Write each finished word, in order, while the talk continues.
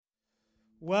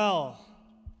Well,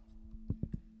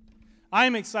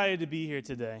 I'm excited to be here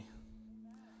today.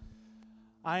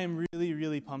 I am really,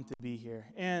 really pumped to be here.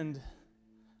 And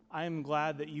I am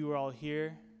glad that you are all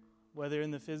here, whether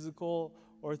in the physical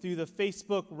or through the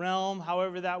Facebook realm,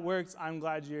 however that works, I'm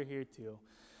glad you're here too.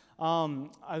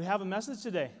 I have a message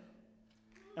today,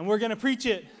 and we're going to preach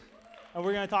it, and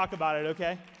we're going to talk about it,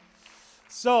 okay?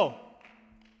 So,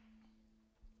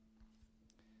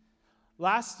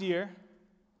 last year,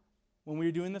 when we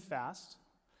were doing the fast,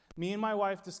 me and my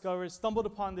wife stumbled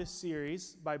upon this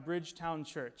series by Bridgetown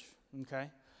Church,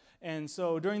 okay? And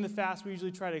so during the fast, we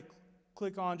usually try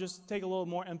to just take a little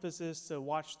more emphasis to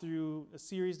watch through a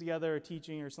series together, or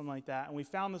teaching, or something like that. And we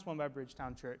found this one by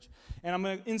Bridgetown Church. And I'm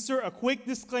going to insert a quick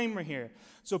disclaimer here.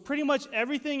 So pretty much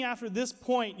everything after this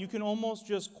point, you can almost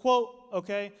just quote,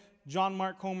 okay, John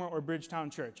Mark Comer or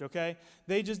Bridgetown Church, okay?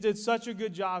 They just did such a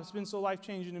good job. It's been so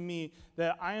life-changing to me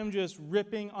that I am just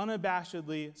ripping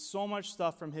unabashedly so much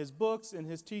stuff from his books and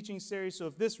his teaching series. So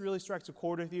if this really strikes a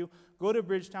chord with you, go to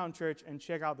Bridgetown Church and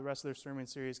check out the rest of their sermon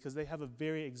series because they have a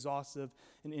very exhaustive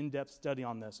and in-depth study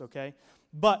on this, okay?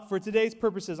 But for today's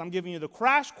purposes, I'm giving you the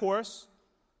crash course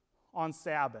on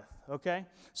Sabbath, okay?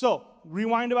 So,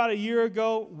 rewind about a year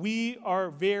ago, we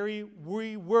were very,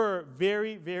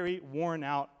 very worn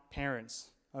out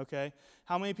parents, okay?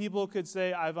 How many people could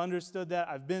say, I've understood that,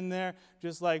 I've been there,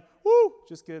 just like, woo,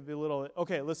 just give a little,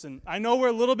 okay, listen, I know we're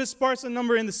a little bit sparse in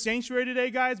number in the sanctuary today,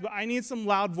 guys, but I need some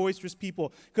loud, boisterous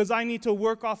people, because I need to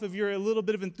work off of your a little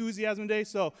bit of enthusiasm today,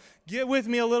 so get with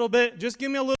me a little bit, just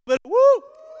give me a little bit, woo!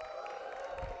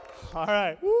 All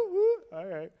right, woo, woo, all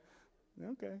right,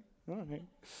 okay, all right.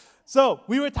 So,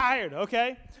 we were tired,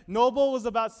 okay? Noble was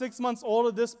about 6 months old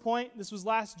at this point. This was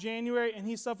last January, and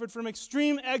he suffered from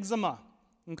extreme eczema,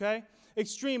 okay?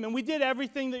 Extreme. And we did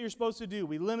everything that you're supposed to do.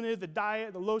 We limited the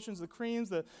diet, the lotions, the creams,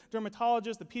 the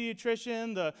dermatologist, the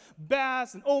pediatrician, the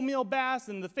baths, and oatmeal baths,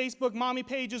 and the Facebook mommy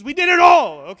pages. We did it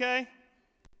all, okay?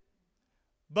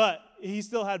 But he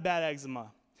still had bad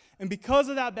eczema. And because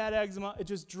of that bad eczema, it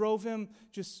just drove him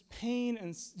just pain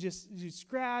and just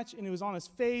scratch, and it was on his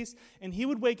face. And he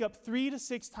would wake up 3 to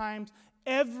 6 times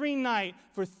every night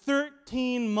for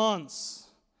 13 months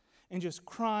and just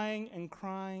crying and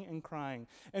crying and crying.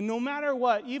 And no matter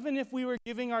what, even if we were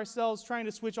giving ourselves, trying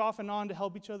to switch off and on to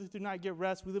help each other through night get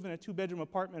rest, we live in a 2-bedroom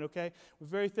apartment, okay, with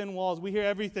very thin walls. We hear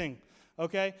everything,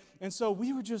 okay? And so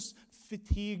we were just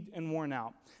fatigued and worn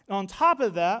out. And on top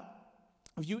of that,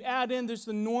 if you add in, there's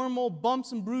the normal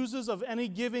bumps and bruises of any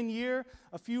given year,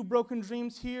 a few broken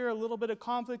dreams here, a little bit of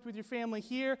conflict with your family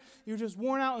here, you're just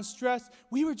worn out and stressed.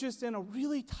 We were just in a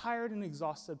really tired and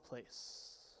exhausted place.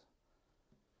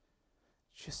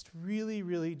 Just really,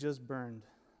 really just burned.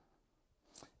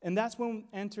 And that's when we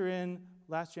enter in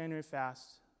last January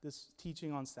fast, this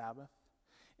teaching on Sabbath.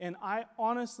 And I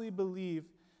honestly believe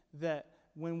that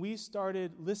when we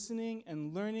started listening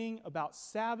and learning about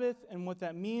Sabbath and what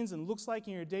that means and looks like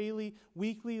in your daily,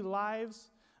 weekly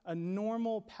lives, a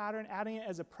normal pattern, adding it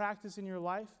as a practice in your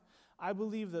life, I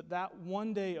believe that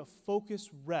one day of focused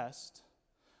rest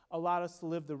allowed us to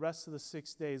live the rest of the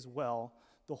 6 days well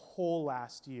the whole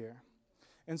last year.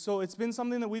 And so it's been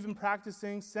something that we've been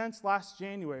practicing since last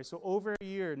January, so over a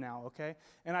year now, okay?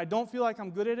 And I don't feel like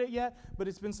I'm good at it yet, but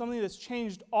it's been something that's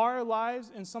changed our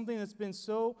lives and something that's been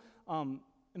so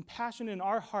impassioned in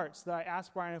our hearts that I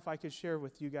asked Brian if I could share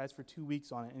with you guys for 2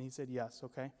 weeks on it, and he said yes,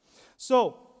 okay?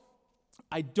 So,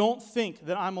 I don't think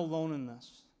that I'm alone in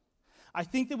this. I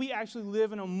think that we actually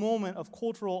live in a moment of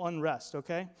cultural unrest,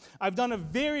 okay? I've done a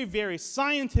very, very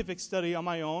scientific study on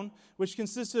my own, which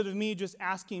consisted of me just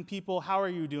asking people, how are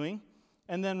you doing?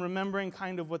 And then remembering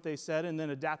kind of what they said and then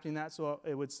adapting that so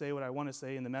it would say what I want to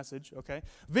say in the message, okay?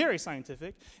 Very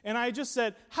scientific. And I just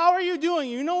said, how are you doing?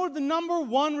 You know what the number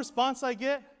one response I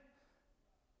get?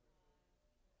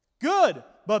 Good,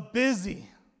 but busy.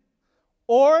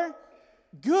 Or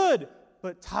good,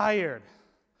 but tired.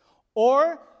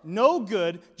 Or no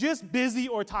good, just busy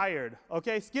or tired,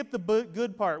 okay? Skip the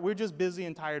good part. We're just busy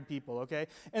and tired people, okay?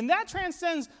 And that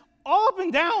transcends all up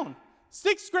and down.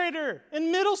 6th grader in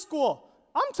middle school.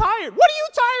 I'm tired. What are you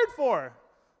tired for?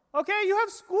 Okay, you have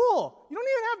school. You don't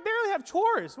even barely have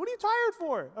chores. What are you tired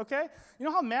for? Okay? You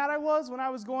know how mad I was when I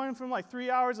was going from like 3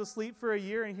 hours of sleep for a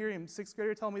year and hearing 6th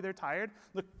grader tell me they're tired?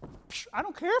 Look, I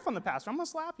don't care if I'm the pastor. I'm going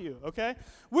to slap you, okay?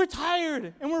 We're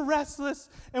tired and we're restless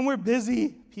and we're busy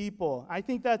people. I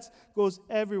think that goes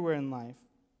everywhere in life.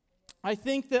 I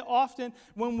think that often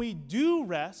when we do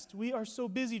rest, we are so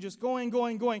busy just going.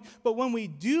 But when we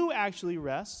do actually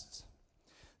rest,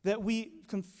 that we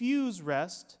confuse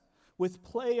rest with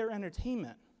play or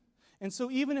entertainment. And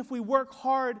so even if we work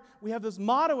hard, we have this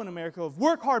motto in America of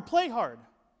work hard, play hard.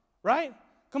 right?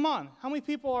 Come on. How many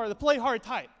people are the play hard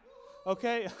type?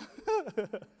 Okay?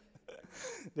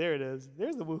 There it is.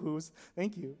 There's the woohoos.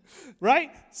 Thank you.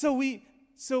 Right? So we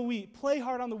play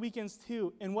hard on the weekends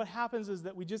too, and what happens is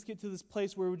that we just get to this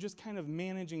place where we're just kind of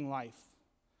managing life.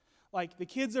 Like the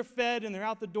kids are fed and they're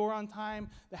out the door on time.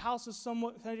 The house is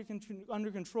somewhat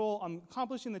under control. I'm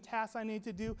accomplishing the tasks I need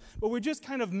to do, but we're just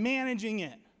kind of managing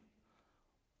it.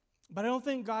 But I don't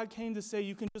think God came to say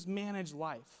you can just manage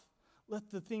life. Let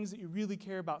the things that you really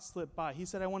care about slip by. He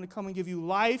said, I want to come and give you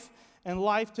life, and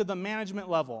life to the management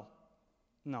level.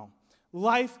 No.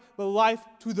 Life, but life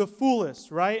to the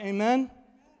fullest, right? Amen?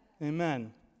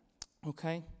 Amen.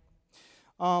 Okay.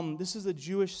 This is a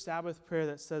Jewish Sabbath prayer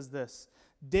that says this.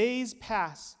 Days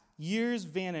pass, years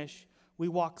vanish, we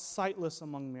walk sightless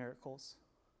among miracles.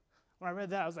 When I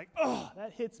read that, I was like, oh,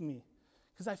 that hits me.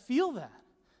 Because I feel that.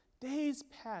 Days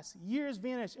pass, years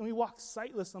vanish, and we walk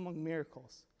sightless among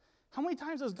miracles. How many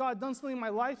times has God done something in my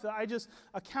life that I just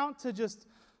account to just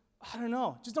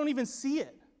don't even see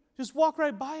it. Just walk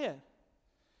right by it.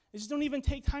 I just don't even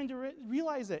take time to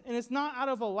realize it. And it's not out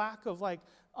of a lack of like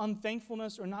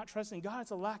unthankfulness or not trusting God.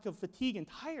 It's a lack of fatigue and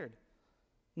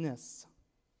tiredness.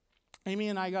 Amy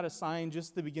and I got a sign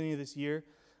just at the beginning of this year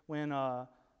when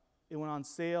it went on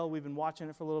sale. We've been watching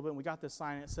it for a little bit, and we got this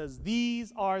sign. It says,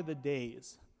 "These are the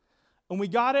days." And we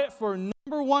got it for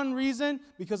number one reason,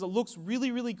 because it looks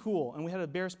really, really cool. And we had a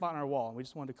bare spot on our wall, and we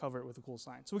just wanted to cover it with a cool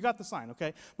sign. So we got the sign,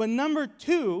 okay? But number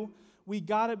two, we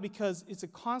got it because it's a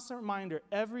constant reminder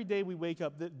every day we wake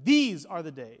up that these are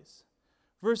the days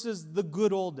versus the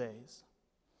good old days.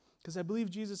 Because I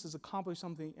believe Jesus has accomplished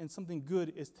something, and something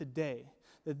good is today.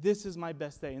 That this is my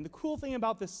best day. And the cool thing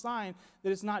about this sign,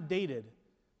 that it's not dated.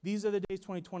 These are the days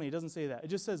 2020. It doesn't say that. It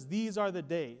just says these are the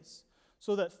days.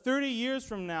 So that 30 years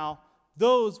from now,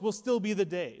 those will still be the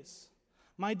days.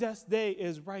 My best day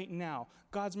is right now.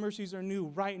 God's mercies are new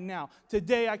right now.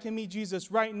 Today I can meet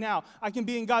Jesus right now. I can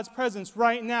be in God's presence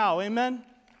right now. Amen?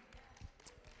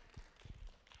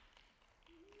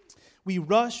 We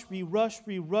rush, we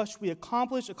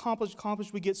accomplish.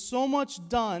 We get so much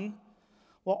done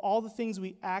while all the things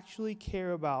we actually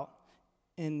care about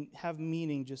and have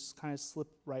meaning just kind of slip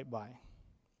right by.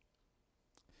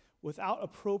 Without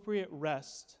appropriate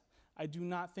rest, I do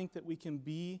not think that we can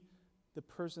be the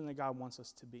person that God wants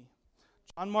us to be.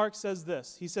 John Mark says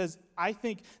this. He says, I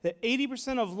think that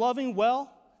 80% of loving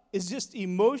well is just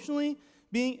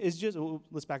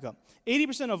let's back up.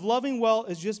 80% of loving well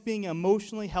is just being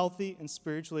emotionally healthy and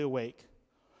spiritually awake.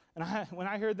 And when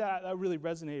I heard that, that really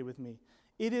resonated with me.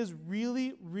 It is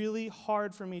really, really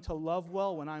hard for me to love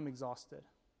well when I'm exhausted.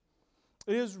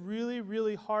 It is really,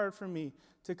 really hard for me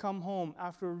to come home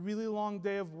after a really long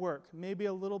day of work, maybe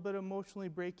a little bit emotionally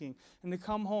breaking, and to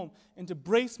come home and to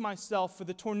brace myself for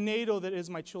the tornado that is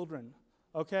my children,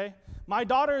 okay? My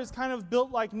daughter is kind of built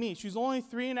like me. She's only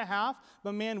 3.5,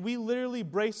 but man, we literally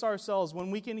brace ourselves when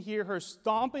we can hear her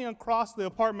stomping across the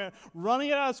apartment,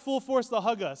 running at us full force to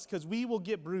hug us, because we will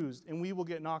get bruised and we will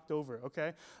get knocked over,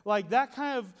 okay? Like that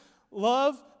kind of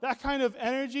love, that kind of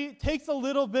energy takes a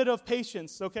little bit of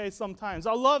patience, okay, sometimes.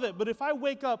 I love it, but if I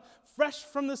wake up fresh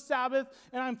from the Sabbath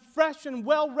and I'm fresh and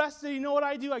well-rested, you know what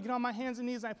I do? I get on my hands and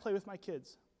knees and I play with my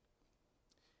kids.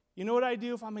 You know what I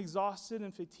do if I'm exhausted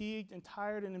and fatigued and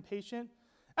tired and impatient?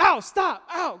 Ow, stop,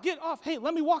 ow, get off. Hey,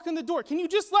 let me walk in the door. Can you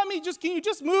just move? Can you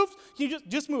just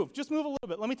move? Just move a little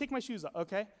bit. Let me take my shoes off,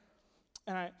 okay?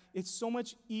 And it's so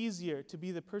much easier to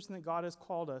be the person that God has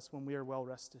called us when we are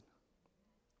well-rested.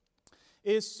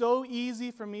 It is so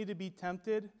easy for me to be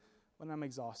tempted when I'm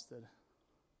exhausted.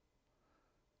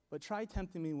 But try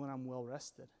tempting me when I'm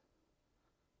well-rested.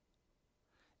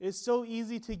 It's so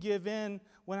easy to give in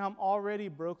when I'm already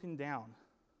broken down.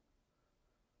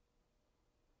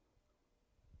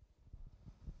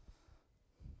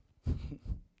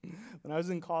 When I was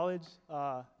in college,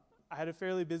 I had a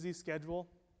fairly busy schedule.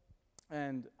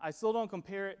 And I still don't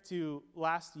compare it to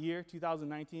last year,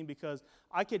 2019, because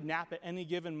I could nap at any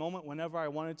given moment whenever I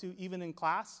wanted to, even in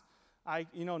class.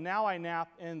 Now I nap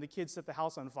and the kids set the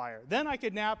house on fire. Then I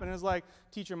could nap and it's like,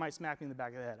 teacher might smack me in the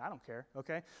back of the head. I don't care,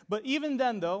 okay? But even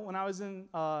then, though, when I was in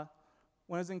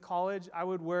college, I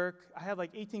would work. I had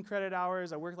like 18 credit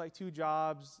hours. I worked like 2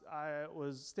 jobs. I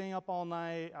was staying up all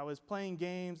night. I was playing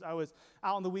games. I was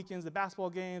out on the weekends, the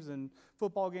basketball games and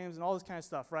football games and all this kind of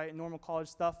stuff, right? Normal college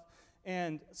stuff.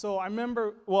 And so I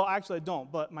remember, well, actually I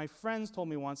don't, but my friends told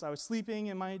me once I was sleeping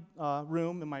in my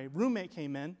room, and my roommate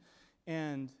came in,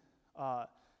 and I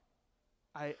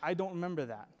don't remember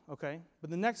that, okay? But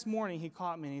the next morning he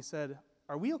caught me and he said,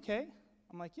 "Are we okay?"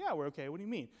 I'm like, "Yeah, we're okay. What do you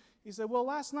mean?" He said, "Well,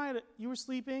 last night you were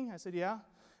sleeping." I said, "Yeah."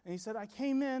 And he said, I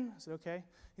came in. I said, okay.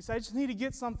 He said, I just need to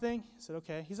get something. I said,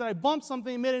 okay. He said, I bumped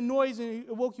something, made a noise, and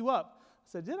it woke you up.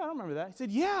 I said, did I? I don't remember that. He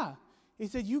said, yeah. He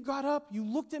said, you got up, you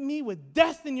looked at me with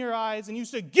death in your eyes, and you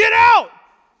said, get out!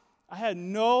 I had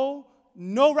no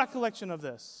recollection of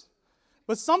this.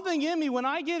 But something in me, when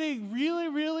I get really,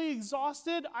 really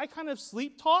exhausted, I kind of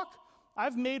sleep talk.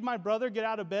 I've made my brother get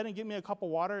out of bed and get me a cup of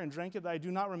water and drink it that I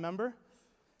do not remember.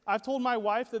 I've told my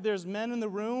wife that there's men in the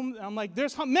room, and I'm like,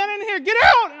 there's men in here, get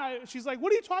out! And she's like,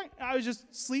 what are you talking? I was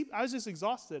just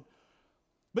exhausted.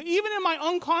 But even in my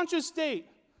unconscious state,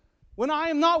 when I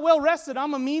am not well rested,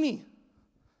 I'm a meanie.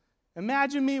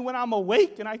 Imagine me when I'm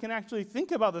awake and I can actually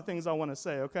think about the things I want to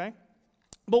say, okay?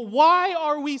 But why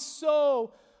are we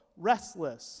so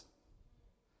restless?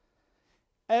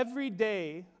 Every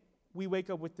day we wake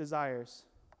up with desires.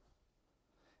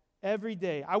 Every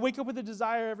day. I wake up with a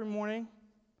desire every morning.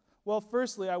 Well,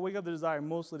 firstly, I wake up with the desire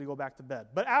mostly to go back to bed.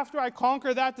 But after I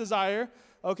conquer that desire,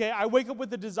 okay, I wake up with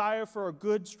the desire for a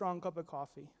good, strong cup of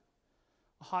coffee,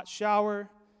 a hot shower,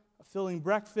 a filling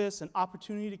breakfast, an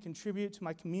opportunity to contribute to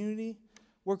my community,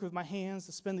 work with my hands,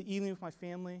 to spend the evening with my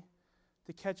family,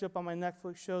 to catch up on my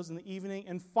Netflix shows in the evening,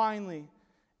 and finally,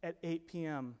 at 8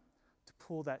 p.m., to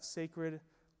pull that sacred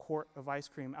quart of ice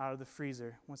cream out of the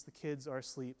freezer once the kids are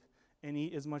asleep and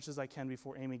eat as much as I can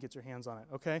before Amy gets her hands on it,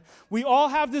 okay? We all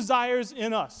have desires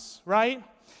in us, right?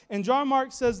 And John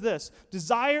Mark says this,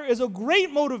 desire is a great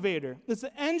motivator. It's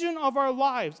the engine of our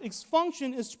lives. Its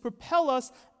function is to propel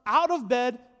us out of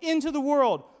bed into the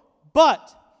world.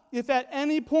 But if at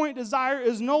any point desire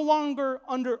is no longer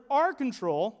under our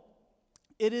control,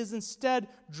 it is instead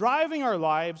driving our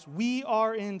lives, we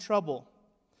are in trouble.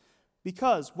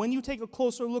 Because when you take a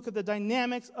closer look at the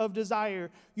dynamics of desire,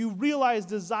 you realize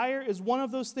desire is one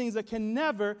of those things that can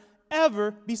never, ever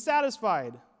be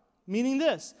satisfied. Meaning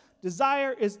this,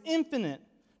 desire is infinite.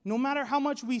 No matter how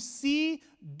much we see,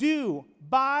 do,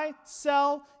 buy,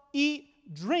 sell, eat,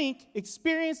 drink,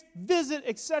 experience, visit,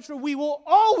 etc., we will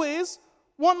always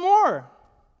want more.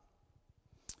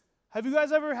 Have you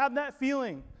guys ever had that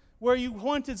feeling where you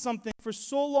wanted something for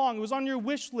so long, it was on your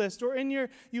wish list, or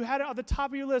you had it at the top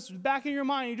of your list, or back in your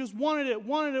mind, you just wanted it,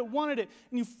 and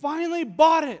you finally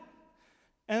bought it.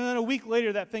 And then a week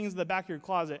later, that thing's in the back of your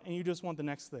closet, and you just want the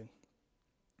next thing.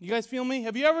 You guys feel me?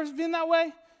 Have you ever been that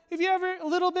way? Have you ever, a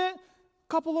little bit?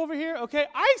 Couple over here? Okay,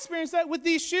 I experienced that with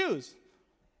these shoes.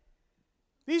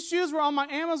 These shoes were on my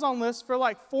Amazon list for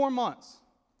like 4 months,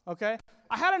 okay?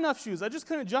 I had enough shoes. I just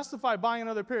couldn't justify buying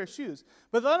another pair of shoes.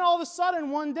 But then all of a sudden,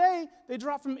 one day, they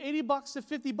dropped from $80 to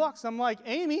 $50. I'm like,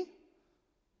 Amy,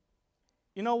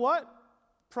 you know what?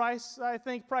 I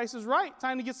think price is right.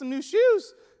 Time to get some new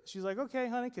shoes. She's like, okay,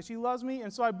 honey, because she loves me.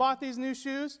 And so I bought these new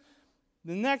shoes.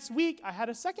 The next week, I had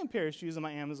a second pair of shoes in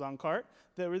my Amazon cart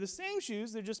that were the same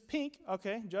shoes. They're just pink,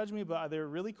 okay? Judge me, but they're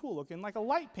really cool looking, like a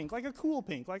light pink, like a cool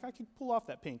pink. Like I could pull off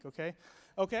that pink, okay?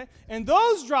 Okay? And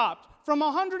those dropped from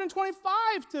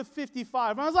 125 to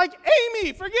 55. And I was like,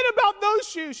 Amy, forget about those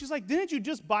shoes. She's like, didn't you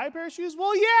just buy a pair of shoes?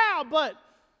 Well, yeah, but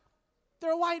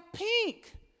they're light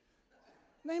pink.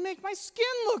 They make my skin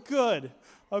look good,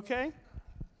 okay?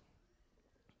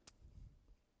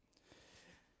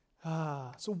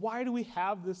 So why do we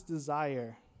have this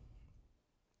desire?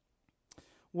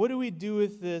 What do we do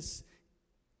with this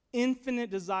infinite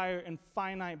desire in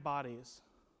finite bodies?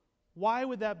 Why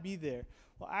would that be there?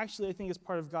 Well, actually, I think it's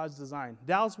part of God's design.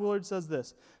 Dallas Willard says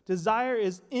this, desire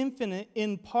is infinite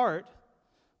in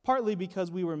partly because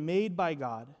we were made by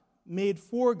God, made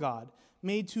for God,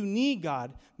 made to need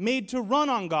God, made to run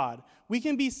on God. We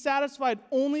can be satisfied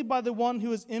only by the one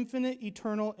who is infinite,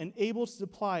 eternal, and able to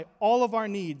supply all of our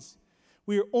needs.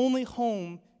 We are only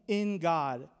home in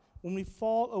God. When we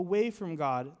fall away from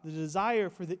God, the desire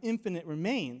for the infinite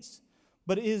remains,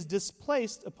 but it is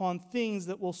displaced upon things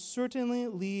that will certainly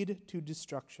lead to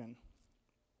destruction.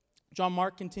 John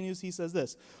Mark continues, he says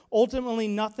this, ultimately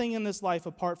nothing in this life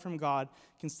apart from God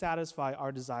can satisfy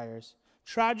our desires.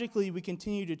 Tragically, we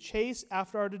continue to chase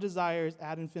after our desires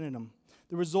ad infinitum.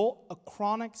 The result, a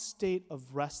chronic state of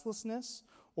restlessness,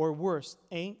 or worse,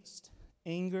 angst,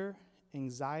 anger,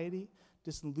 anxiety,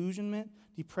 disillusionment,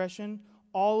 depression,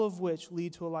 all of which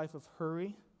lead to a life of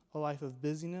hurry, a life of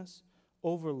busyness,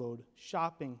 overload,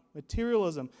 shopping,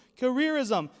 materialism,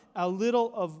 careerism,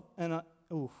 and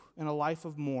a life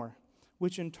of more,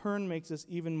 which in turn makes us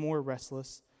even more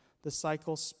restless. The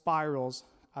cycle spirals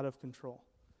out of control.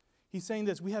 He's saying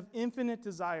this, we have infinite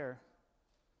desire.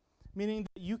 meaning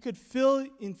that you could fill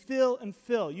and fill and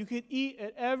fill. You could eat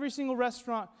at every single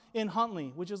restaurant in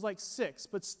Huntley, which is like 6,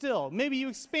 but still, maybe you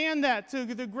expand that to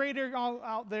the greater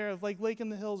out there of like Lake in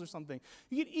the Hills or something.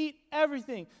 You could eat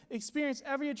everything, experience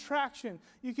every attraction.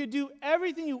 You could do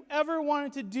everything you ever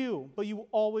wanted to do, but you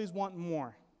always want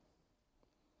more.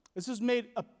 This is made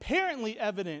apparently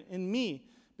evident in me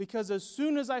because as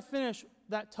soon as I finish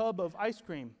that tub of ice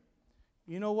cream,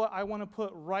 you know what I want to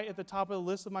put right at the top of the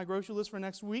list of my grocery list for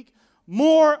next week?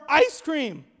 More ice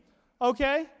cream,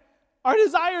 okay? Our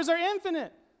desires are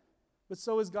infinite, but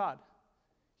so is God.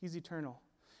 He's eternal.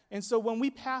 And so when we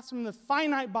pass from the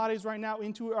finite bodies right now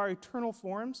into our eternal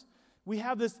forms, we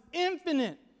have this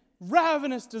infinite,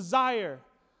 ravenous desire,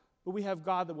 but we have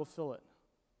God that will fill it.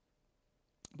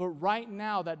 But right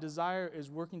now, that desire is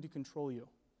working to control you.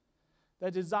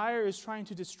 That desire is trying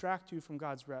to distract you from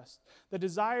God's rest. The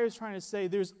desire is trying to say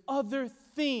there's other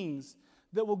things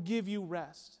that will give you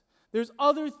rest. There's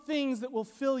other things that will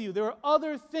fill you. There are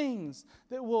other things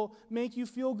that will make you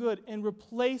feel good and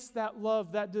replace that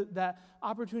love, that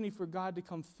opportunity for God to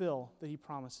come fill that He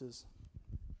promises.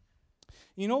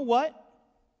 You know what?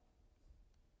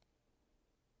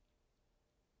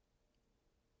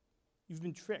 You've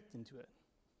been tricked into it.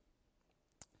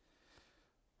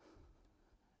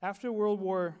 After World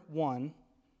War I,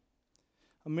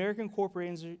 American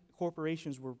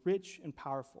corporations were rich and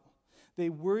powerful. They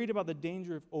worried about the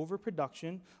danger of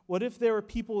overproduction. What if there were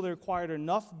people that acquired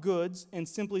enough goods and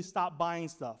simply stopped buying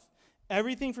stuff?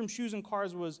 Everything from shoes and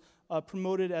cars was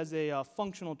promoted as a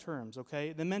functional terms,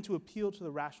 okay? They meant to appeal to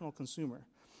the rational consumer.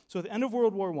 So at the end of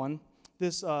World War I,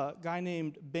 this guy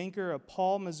named banker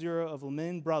Paul Mazura of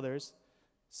Lehman Brothers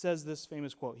says this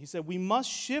famous quote. He said, "We must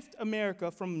shift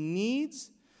America from needs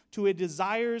to a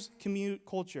desires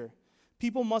culture.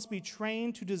 People must be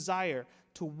trained to desire,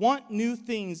 to want new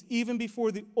things even before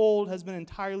the old has been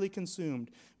entirely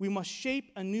consumed. We must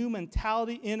shape a new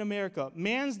mentality in America.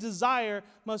 Man's desire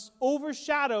must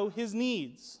overshadow his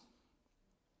needs."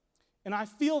 And I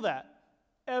feel that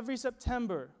every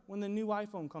September when the new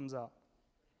iPhone comes out.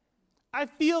 I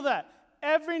feel that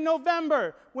every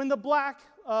November when the Black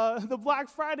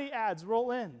Friday ads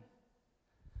roll in.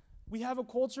 We have a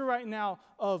culture right now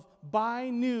of buy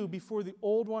new before the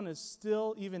old one is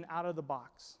still even out of the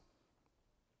box.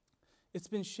 It's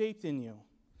been shaped in you.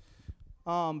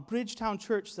 Bridgetown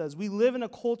Church says, "We live in a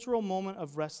cultural moment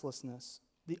of restlessness.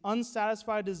 The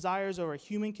unsatisfied desires of our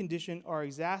human condition are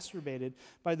exacerbated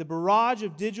by the barrage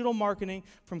of digital marketing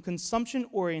from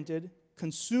consumption-oriented,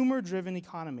 consumer-driven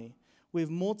economy. We have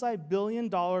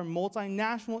multi-billion-dollar,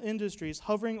 multinational industries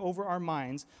hovering over our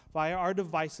minds via our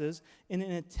devices in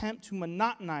an attempt to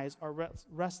monotonize our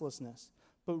restlessness.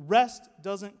 But rest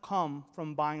doesn't come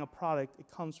from buying a product. It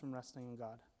comes from resting in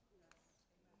God."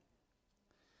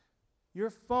 Your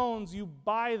phones, you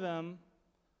buy them,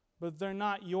 but they're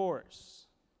not yours.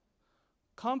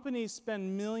 Companies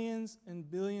spend millions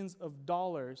and billions of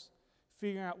dollars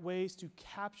figuring out ways to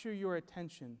capture your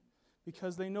attention,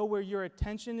 because they know where your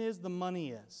attention is, the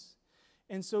money is.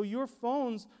 And so your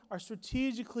phones are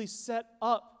strategically set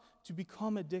up to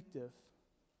become addictive.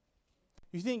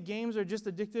 You think games are just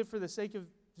addictive for the sake of,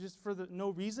 just for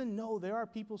no reason? No, there are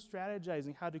people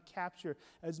strategizing how to capture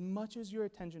as much of your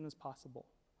attention as possible,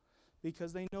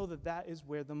 because they know that that is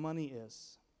where the money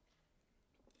is.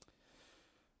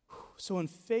 So in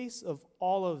face of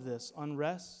all of this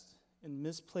unrest and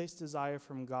misplaced desire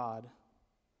from God,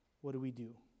 what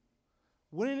do?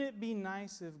 Wouldn't it be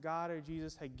nice if God or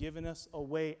Jesus had given us a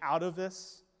way out of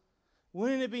this?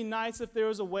 Wouldn't it be nice if there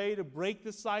was a way to break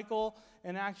the cycle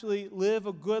and actually live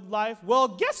a good life? Well,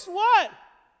 guess what?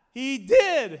 He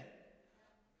did.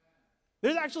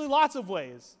 There's actually lots of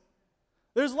ways.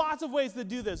 There's lots of ways to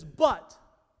do this, but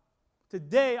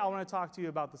today I want to talk to you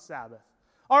about the Sabbath.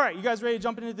 All right, you guys ready to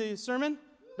jump into the sermon?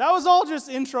 That was all just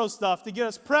intro stuff to get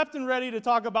us prepped and ready to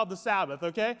talk about the Sabbath,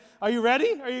 okay? Are you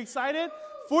ready? Are you excited?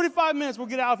 45 minutes, we'll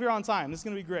get out of here on time. This is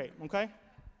going to be great, okay?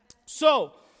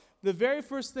 So, the very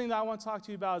first thing that I want to talk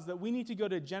to you about is that we need to go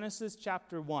to Genesis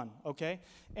chapter 1, okay?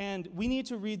 And we need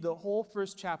to read the whole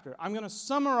first chapter. I'm going to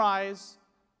summarize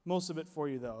most of it for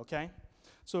you, though, okay?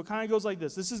 So it kind of goes like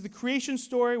this. This is the creation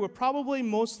story. We're probably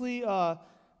mostly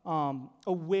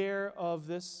aware of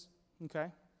this, okay?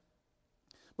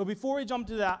 But before we jump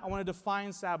to that, I want to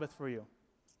define Sabbath for you.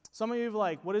 Some of you are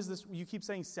like, what is this? You keep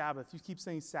saying Sabbath. You keep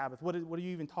saying Sabbath. What are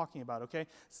you even talking about, okay?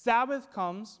 Sabbath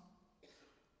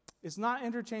it's not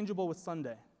interchangeable with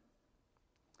Sunday.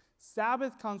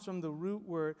 Sabbath comes from the root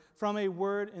word, from a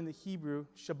word in the Hebrew,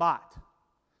 Shabbat,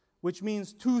 which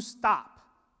means to stop,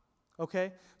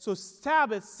 okay? So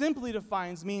Sabbath simply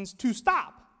means to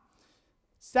stop.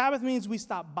 Sabbath means we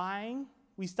stop buying,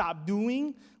 we stop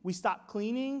doing, we stop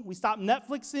cleaning, we stop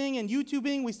Netflixing and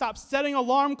YouTubing, we stop setting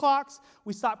alarm clocks,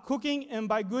 we stop cooking, and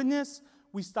by goodness,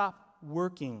 we stop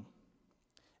working.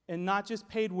 And not just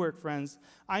paid work, friends.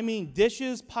 I mean,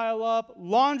 dishes pile up,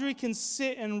 laundry can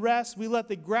sit and rest, we let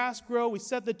the grass grow, we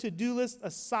set the to-do list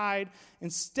aside.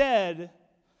 Instead,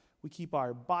 we keep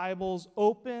our Bibles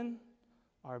open,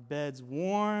 our beds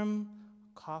warm,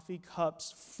 coffee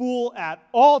cups full at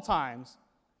all times.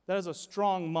 That is a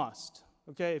strong must.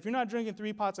 Okay? If you're not drinking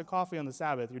 3 pots of coffee on the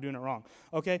Sabbath, you're doing it wrong.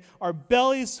 Okay? Our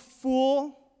bellies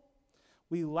full.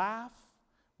 We laugh.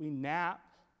 We nap.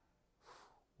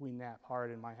 We nap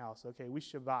hard in my house. Okay? We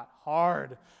Shabbat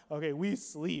hard. Okay? We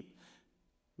sleep.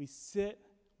 We sit.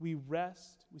 We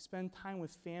rest. We spend time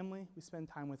with family. We spend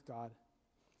time with God.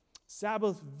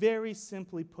 Sabbath, very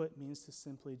simply put, means to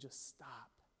simply just stop.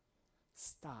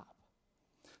 Stop.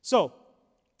 So,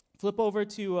 flip over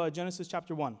to Genesis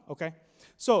chapter 1, okay?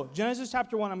 So, Genesis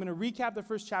chapter 1, I'm going to recap the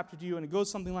first chapter to you, and it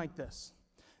goes something like this.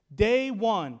 Day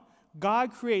 1,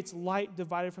 God creates light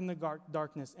divided from the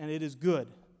darkness, and it is good.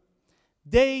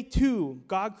 Day 2,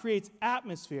 God creates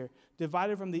atmosphere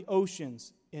divided from the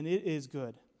oceans, and it is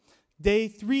good. Day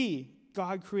 3,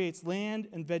 God creates land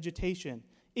and vegetation.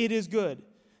 It is good.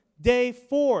 Day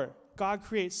 4, God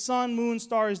creates sun, moon,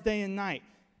 stars, day and night.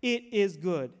 It is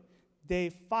good. Day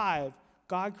 5,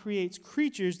 God creates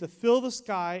creatures to fill the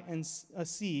sky and a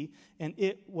sea, and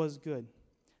it was good.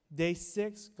 Day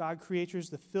 6, God creates creatures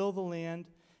to fill the land,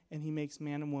 and he makes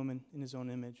man and woman in his own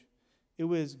image. It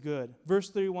was good. Verse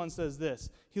 31 says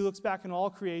this. He looks back in all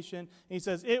creation, and he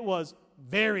says, it was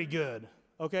very good.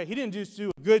 Okay? He didn't just do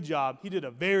a good job. He did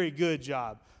a very good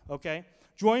job. Okay?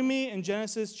 Join me in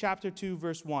Genesis chapter 2,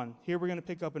 verse 1. Here we're going to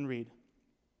pick up and read.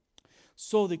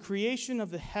 So the creation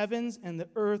of the heavens and the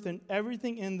earth and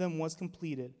everything in them was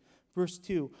completed. Verse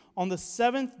 2. On the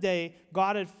 7th day,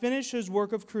 God had finished his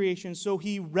work of creation, so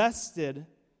he rested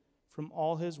from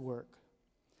all his work.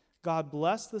 God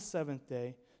blessed the 7th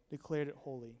day, declared it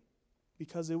holy,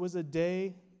 because it was a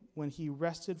day when he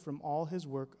rested from all his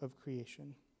work of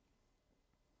creation.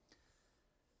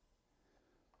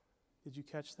 Did you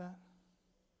catch that?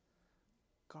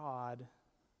 God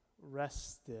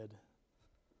rested.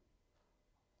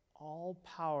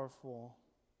 All-powerful,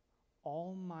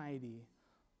 almighty,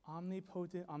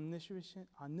 omnipotent,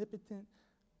 omnipotent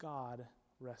God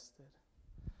rested.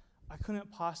 I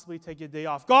couldn't possibly take a day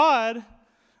off. God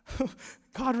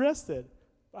rested.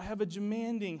 I have a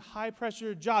demanding,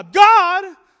 high-pressure job. God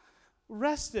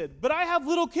rested. But I have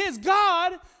little kids.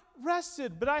 God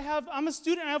rested. But I'm a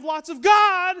student. I have lots of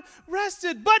God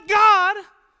rested. But God,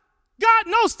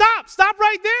 no, stop. Stop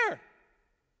right there.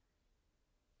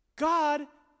 God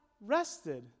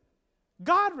rested.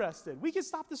 God rested. We could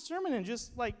stop the sermon and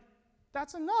just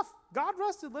that's enough. God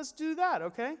rested. Let's do that,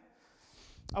 okay?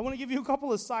 I want to give you a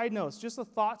couple of side notes, just the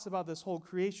thoughts about this whole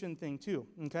creation thing too,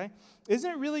 okay? Isn't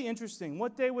it really interesting?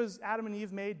 What day was Adam and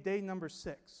Eve made? Day number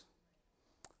 6.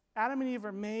 Adam and Eve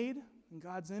are made in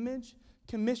God's image,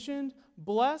 commissioned,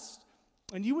 blessed,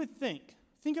 and you would think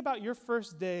about your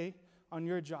first day on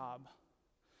your job.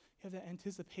 You have that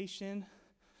anticipation.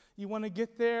 You want to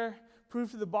get there,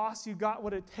 prove to the boss you got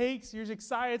what it takes. You're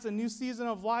excited. It's a new season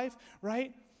of life,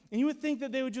 right? And you would think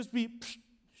that they would just be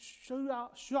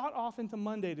shot off into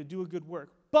Monday to do a good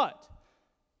work. But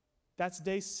that's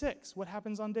day 6. What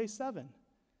happens on day 7?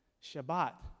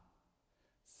 Shabbat,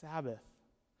 Sabbath.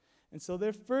 And so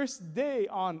their first day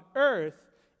on earth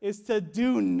is to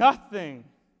do nothing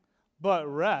but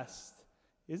rest.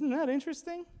 Isn't that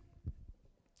interesting?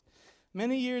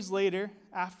 Many years later,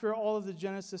 after all of the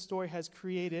Genesis story has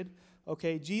created,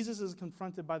 Jesus is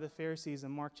confronted by the Pharisees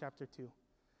in Mark chapter 2.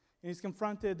 And he's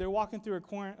confronted, they're walking through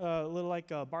a little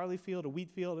a barley field, a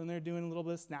wheat field, and they're doing a little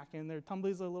bit of snacking. Their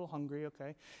tumblies are a little hungry,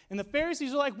 okay? And the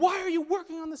Pharisees are like, why are you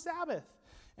working on the Sabbath?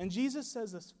 And Jesus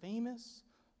says this famous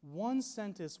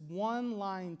one-sentence,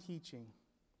 one-line teaching.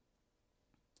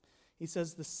 He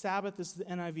says the Sabbath, this is the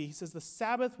NIV, he says the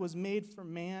Sabbath was made for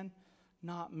man,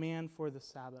 not man for the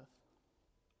Sabbath.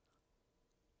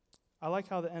 I like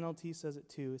how the NLT says it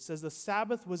too. It says the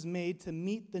Sabbath was made to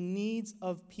meet the needs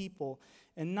of people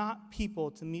and not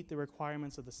people to meet the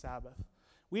requirements of the Sabbath.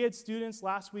 We had students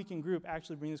last week in group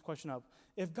actually bring this question up.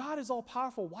 If God is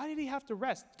all-powerful, why did he have to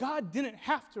rest? God didn't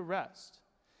have to rest.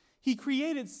 He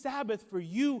created Sabbath for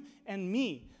you and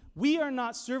me. We are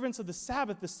not servants of the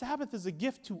Sabbath. The Sabbath is a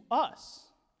gift to us.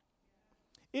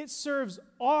 It serves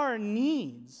our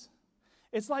needs.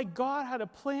 It's like God had a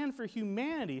plan for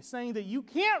humanity, saying that you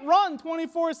can't run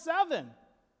 24/7.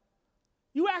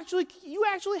 You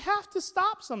actually have to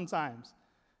stop sometimes.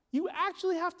 You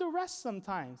actually have to rest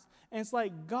sometimes. And it's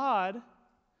like God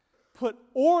put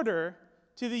order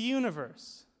to the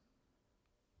universe.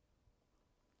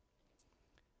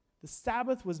 The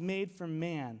Sabbath was made for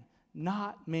man,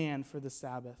 not man for the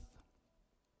Sabbath.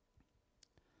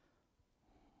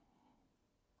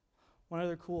 One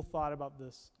other cool thought about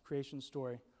this creation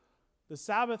story. The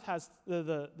Sabbath has,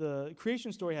 the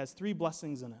creation story has 3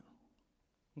 blessings in it.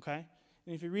 Okay?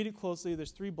 And if you read it closely,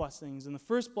 there's 3 blessings. And the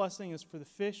first blessing is for the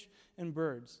fish and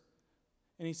birds.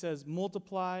 And he says,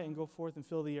 multiply and go forth and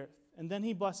fill the earth. And then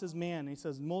he blesses man. And he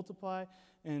says, multiply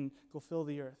and go fill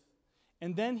the earth.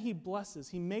 And then he blesses.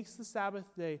 He makes the Sabbath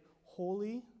day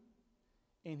holy,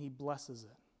 and he blesses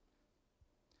it.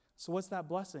 So what's that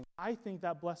blessing? I think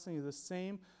that blessing is the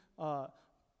same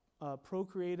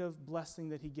procreative blessing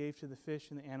that he gave to the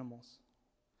fish and the animals.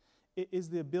 It is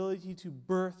the ability to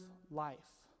birth life.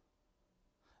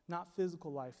 Not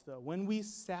physical life, though. When we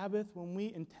Sabbath, when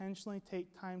we intentionally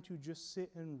take time to just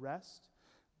sit and rest,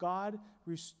 God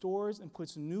restores and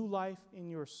puts new life in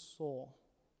your soul.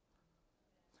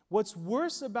 What's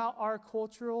worse about our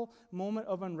cultural moment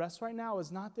of unrest right now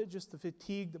is not that just the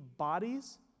fatigued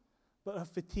bodies, but a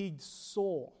fatigued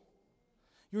soul.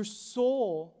 Your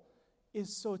soul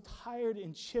is so tired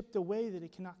and chipped away that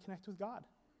it cannot connect with God.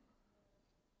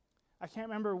 I can't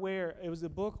remember where, it was a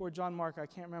book or John Mark, I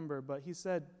can't remember, but he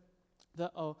said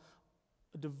that a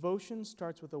devotion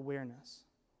starts with awareness.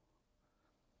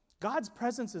 God's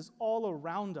presence is all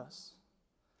around us.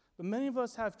 But many of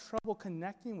us have trouble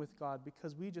connecting with God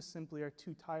because we just simply are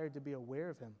too tired to be aware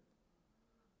of him.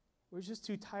 We're just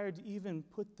too tired to even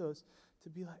put those, to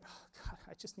be like, oh God,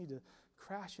 I just need to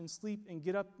crash and sleep and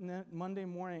get up Monday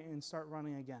morning and start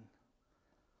running again.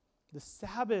 The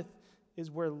Sabbath is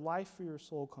where life for your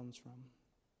soul comes from.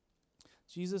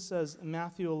 Jesus says in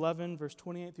Matthew 11, verse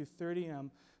 28 through 30, and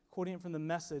I'm quoting it from the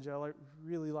Message. I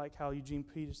really like how Eugene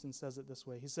Peterson says it this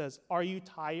way. He says, are you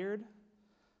tired,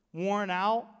 worn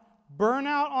out, burn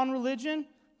out on religion?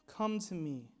 Come to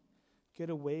me. Get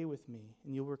away with me,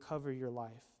 and you'll recover your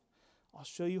life. I'll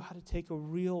show you how to take a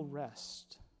real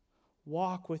rest.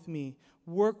 Walk with me.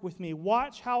 Work with me.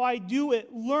 Watch how I do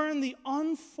it. Learn the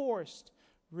unforced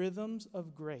rhythms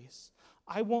of grace.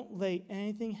 I won't lay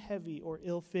anything heavy or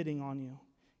ill-fitting on you.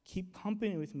 Keep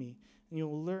company with me, and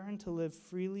you'll learn to live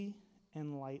freely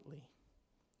and lightly.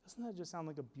 Doesn't that just sound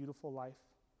like a beautiful life?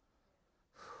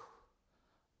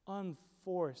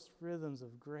 Unforced rhythms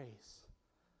of grace.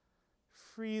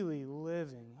 Freely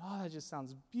living. Oh, that just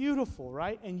sounds beautiful,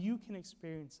 right? And you can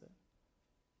experience it.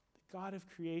 The God of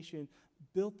creation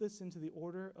built this into the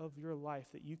order of your life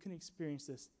that you can experience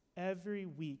this every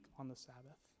week on the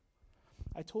Sabbath.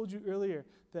 I told you earlier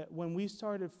that when we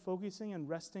started focusing and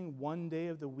resting one day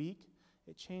of the week,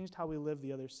 it changed how we live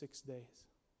the other 6 days.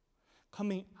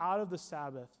 Coming out of the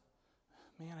Sabbath,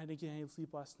 man, I didn't get any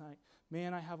sleep last night.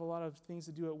 Man, I have a lot of things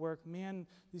to do at work. Man,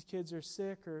 these kids are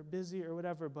sick or busy or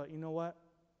whatever, but you know what?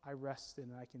 I rested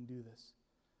and I can do this.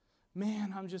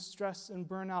 Man, I'm just stressed and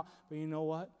burnt out, but you know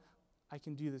what? I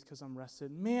can do this because I'm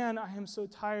rested. Man, I am so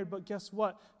tired, but guess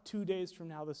what? 2 days from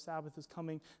now, the Sabbath is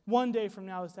coming. 1 day from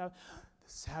now, the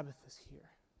Sabbath is here.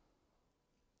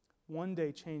 One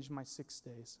day changed my 6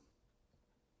 days.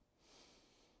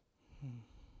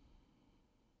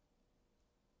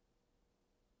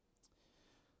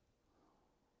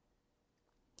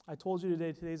 I told you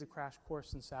today's a crash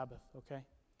course in Sabbath, okay?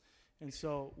 And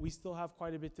so we still have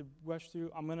quite a bit to rush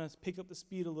through. I'm going to pick up the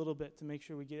speed a little bit to make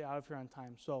sure we get out of here on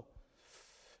time. So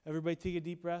everybody take a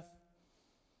deep breath.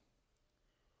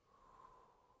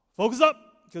 Focus up,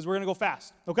 because we're going to go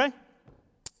fast, okay?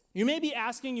 You may be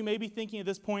asking, you may be thinking at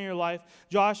this point in your life,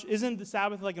 Josh, isn't the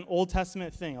Sabbath like an Old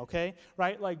Testament thing, okay?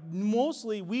 Right? Like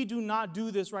mostly we do not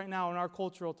do this right now in our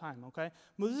cultural time, okay?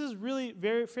 But this is really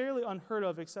fairly unheard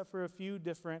of except for a few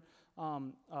different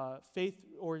faith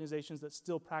organizations that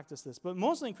still practice this. But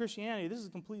mostly in Christianity, this has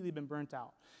completely been burnt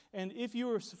out. And if you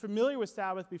were familiar with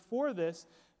Sabbath before this,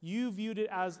 you viewed it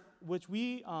as, which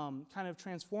we kind of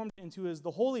transformed into as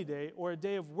the holy day or a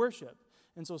day of worship.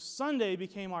 And so Sunday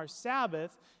became our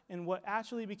Sabbath, and what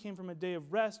actually became from a day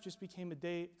of rest just became a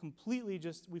day completely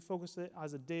we focused it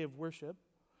as a day of worship.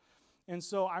 And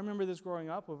so I remember this growing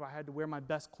up, where I had to wear my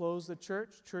best clothes at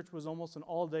church. Church was almost an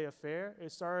all-day affair.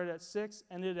 It started at 6,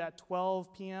 ended at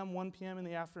 12 p.m., 1 p.m. in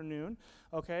the afternoon,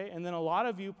 okay? And then a lot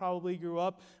of you probably grew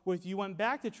up with, you went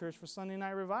back to church for Sunday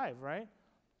Night Revive, right?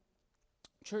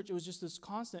 Church, it was just this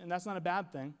constant, and that's not a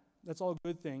bad thing. That's all a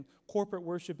good thing. Corporate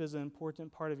worship is an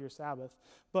important part of your Sabbath,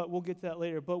 but we'll get to that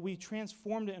later. But we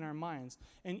transformed it in our minds.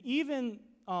 And even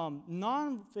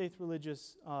non-faith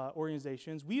religious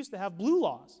organizations, we used to have blue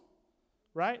laws,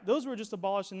 right? Those were just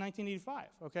abolished in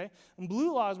 1985, okay? And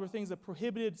blue laws were things that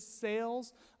prohibited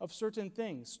sales of certain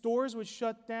things. Stores would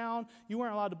shut down. You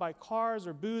weren't allowed to buy cars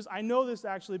or booze. I know this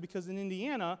actually because in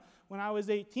Indiana, when I was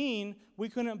 18, we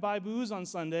couldn't buy booze on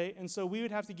Sunday, and so we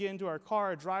would have to get into our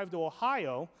car, drive to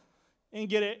Ohio, and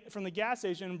get it from the gas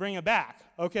station and bring it back,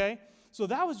 okay? So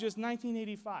that was just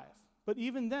 1985. But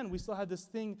even then, we still had this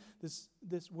thing, this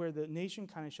where the nation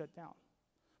kind of shut down.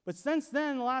 But since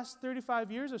then, the last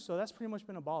 35 years or so, that's pretty much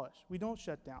been abolished. We don't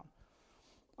shut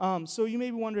down. So you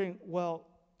may be wondering, well,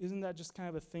 isn't that just kind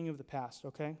of a thing of the past,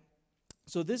 okay?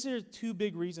 So these are two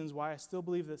big reasons why I still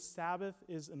believe that Sabbath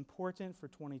is important for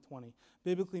 2020,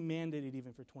 biblically mandated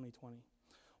even for 2020.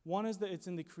 One is that it's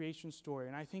in the creation story,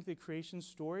 and I think the creation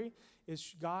story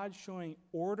is God showing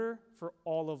order for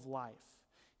all of life.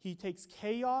 He takes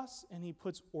chaos and he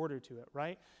puts order to it,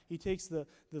 right? He takes the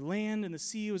land and the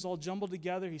sea, it was all jumbled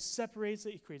together. He separates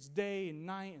it. He creates day and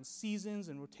night and seasons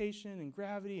and rotation and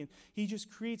gravity, and he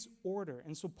just creates order.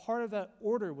 And so part of that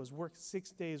order was work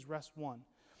 6 days, rest 1.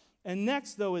 And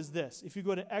next, though, is this. If you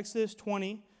go to Exodus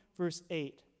 20, verse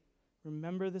 8,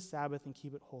 remember the Sabbath and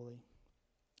keep it holy.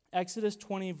 Exodus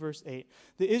 20, verse 8.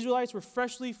 The Israelites were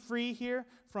freshly free here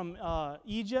from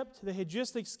Egypt. They had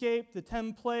just escaped the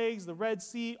 10 plagues, the Red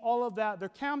Sea, all of that. They're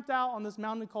camped out on this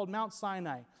mountain called Mount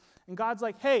Sinai. And God's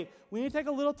like, hey, we need to take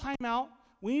a little time out.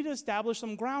 We need to establish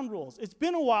some ground rules. It's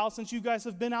been a while since you guys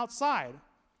have been outside.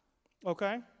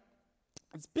 Okay?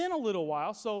 It's been a little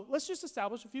while, so let's just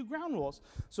establish a few ground rules.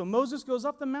 So Moses goes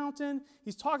up the mountain.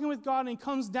 He's talking with God, and he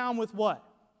comes down with what?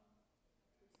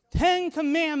 10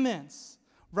 commandments.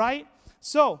 Right?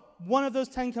 So, one of those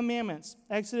 10 commandments,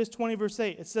 Exodus 20, verse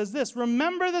 8, it says this,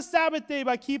 remember the Sabbath day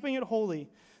by keeping it holy.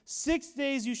 6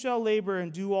 days you shall labor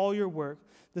and do all your work.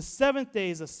 The 7th day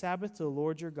is a Sabbath to the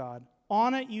Lord your God.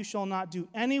 On it you shall not do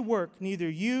any work, neither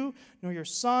you, nor your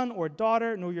son or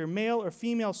daughter, nor your male or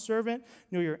female servant,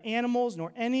 nor your animals,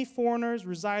 nor any foreigners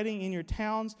residing in your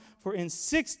towns. For in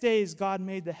 6 days God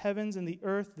made the heavens and the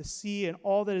earth, the sea, and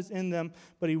all that is in them,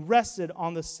 but he rested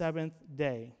on the 7th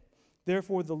day.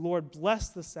 Therefore, the Lord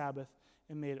blessed the Sabbath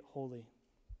and made it holy.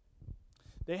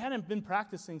 They hadn't been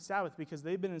practicing Sabbath because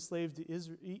they'd been enslaved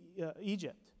to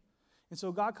Egypt. And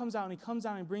so God comes out, and he comes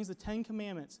down and brings the 10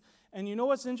 commandments. And you know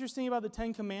what's interesting about the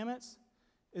 10 commandments?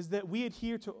 Is that we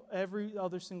adhere to every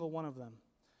other single one of them.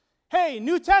 Hey,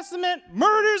 New Testament,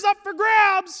 murder's up for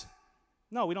grabs.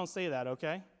 No, we don't say that,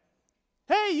 okay?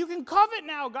 Hey, you can covet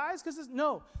now, guys, because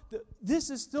this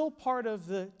is still part of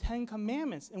the 10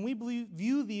 commandments, and we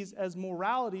view these as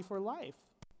morality for life.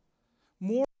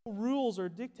 Moral rules or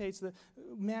dictates that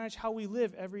manage how we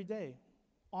live every day.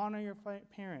 Honor your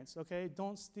parents, okay?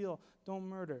 Don't steal, don't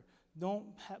murder, don't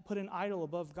put an idol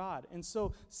above God. And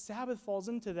so Sabbath falls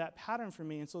into that pattern for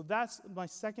me, and so that's my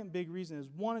second big reason is,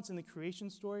 one, it's in the creation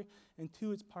story, and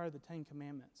two, it's part of the 10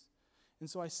 commandments. And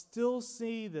so I still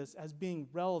see this as being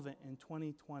relevant in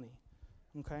 2020,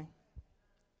 okay?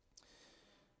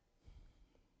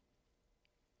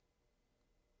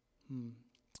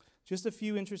 Just a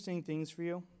few interesting things for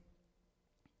you.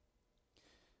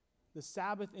 The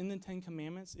Sabbath in the 10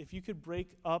 Commandments, if you could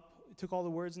break up, took all the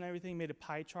words and everything, made a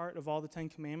pie chart of all the 10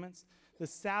 Commandments, the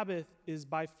Sabbath is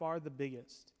by far the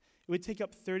biggest. It would take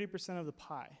up 30% of the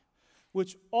pie,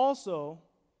 which also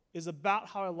is about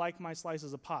how I like my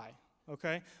slices of pie.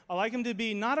 Okay? I like them to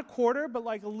be not a quarter, but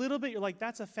like a little bit. You're like,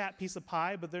 that's a fat piece of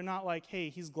pie, but they're not like, hey,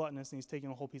 he's gluttonous and he's taking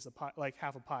a whole piece of pie, like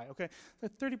half a pie, okay?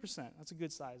 That's 30%. That's a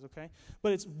good size, okay?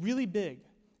 But it's really big.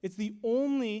 It's the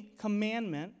only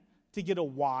commandment to get a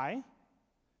Y.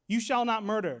 You shall not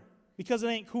murder, because it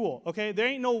ain't cool, okay? There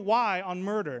ain't no Y on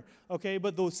murder, okay?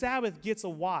 But the Sabbath gets a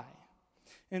Y.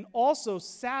 And also,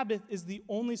 Sabbath is the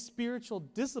only spiritual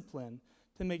discipline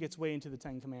to make its way into the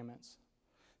 10 Commandments.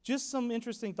 Just some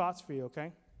interesting thoughts for you,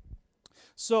 okay?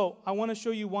 So I want to show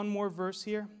you one more verse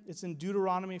here. It's in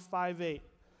Deuteronomy 5:8.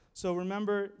 So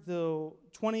remember,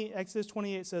 Exodus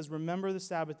 28 says, remember the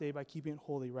Sabbath day by keeping it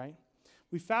holy, right?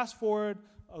 We fast forward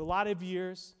a lot of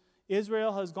years.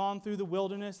 Israel has gone through the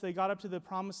wilderness. They got up to the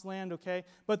promised land, okay?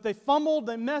 But they fumbled.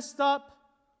 They messed up.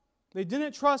 They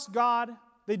didn't trust God.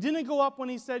 They didn't go up when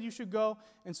he said you should go.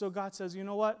 And so God says, you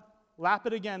know what? Lap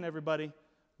it again, everybody.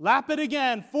 Lap it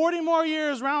again, 40 more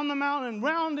years round the mountain,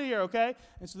 round the year, okay?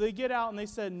 And so they get out and they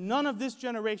said, none of this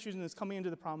generation is coming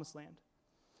into the promised land.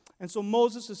 And so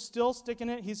Moses is still sticking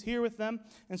it. He's here with them.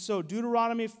 And so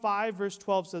Deuteronomy 5, verse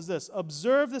 12 says this,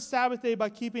 "Observe the Sabbath day by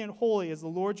keeping it holy, as the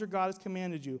Lord your God has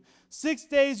commanded you. 6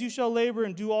 days you shall labor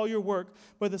and do all your work,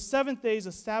 but the seventh day is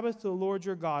a Sabbath to the Lord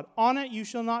your God. On it you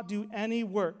shall not do any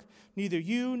work, neither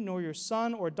you, nor your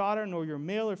son or daughter, nor your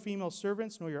male or female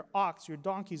servants, nor your ox, your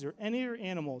donkeys, or any of your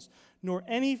animals, nor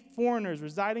any foreigners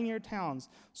residing in your towns,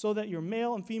 so that your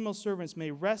male and female servants may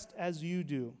rest as you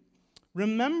do.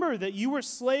 Remember that you were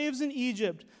slaves in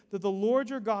Egypt, that the Lord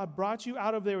your God brought you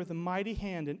out of there with a mighty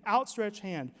hand, an outstretched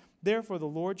hand. Therefore, the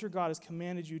Lord your God has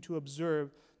commanded you to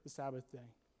observe the Sabbath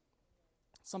day."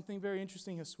 Something very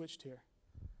interesting has switched here.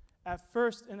 At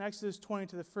first, in Exodus 20,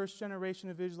 to the first generation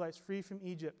of Israelites free from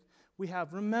Egypt, we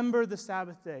have, remember the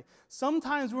Sabbath day.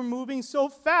 Sometimes we're moving so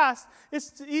fast,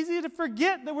 it's easy to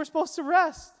forget that we're supposed to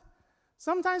rest.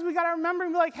 Sometimes we got to remember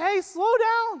and be like, hey, slow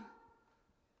down.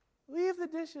 Leave the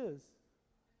dishes.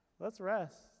 Let's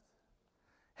rest.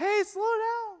 Hey, slow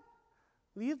down.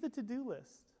 Leave the to-do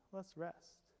list. Let's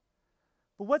rest.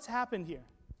 But what's happened here?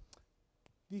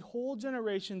 The whole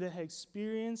generation that had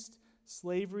experienced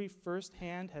slavery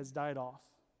firsthand has died off.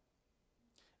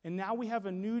 And now we have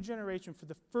a new generation for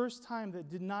the first time that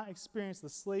did not experience the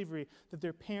slavery that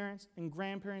their parents and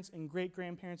grandparents and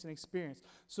great-grandparents had experienced.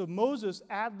 So Moses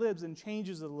ad-libs and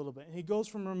changes it a little bit. And he goes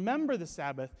from remember the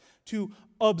Sabbath to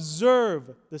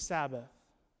observe the Sabbath.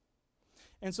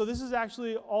 And so this is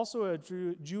actually also a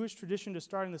Jewish tradition to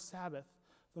starting the Sabbath.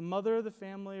 The mother of the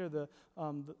family or the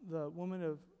woman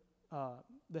of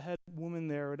the head woman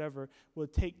there or whatever will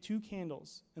take 2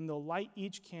 candles and they'll light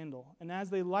each candle. And as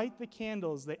they light the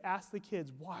candles, they ask the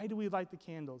kids, why do we light the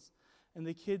candles? And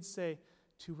the kids say,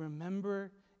 to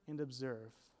remember and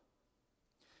observe.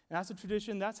 And that's a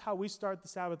tradition. That's how we start the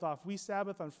Sabbath off. We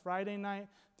Sabbath on Friday night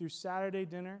through Saturday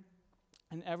dinner.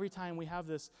 And every time we have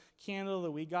this candle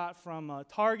that we got from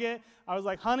Target, I was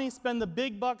like, honey, spend the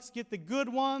big bucks, get the good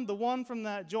one, the one from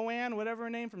that Joanne, whatever her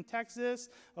name, from Texas.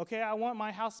 Okay, I want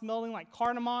my house smelling like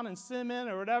cardamom and cinnamon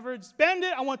or whatever. Spend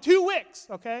it. I want 2 wicks,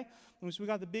 okay? And so we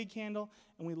got the big candle,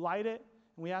 and we light it,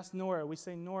 and we ask Nora, we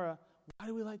say, Nora, why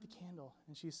do we light the candle?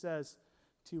 And she says,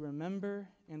 to remember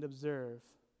and observe.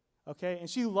 Okay, and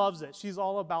she loves it. She's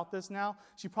all about this now.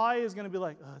 She probably is going to be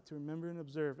like, to remember and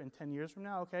observe in 10 years from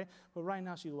now, okay? But right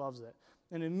now she loves it.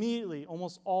 And immediately,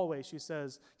 almost always, she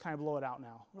says, can I blow it out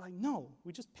now? We're like, no,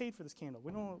 we just paid for this candle.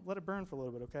 We don't let it burn for a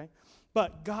little bit, okay?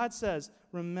 But God says,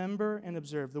 remember and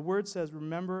observe. The word says,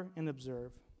 remember and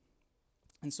observe.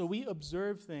 And so we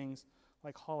observe things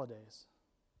like holidays.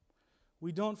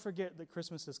 We don't forget that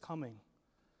Christmas is coming.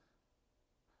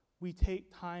 We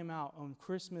take time out. When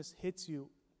Christmas hits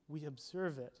you, we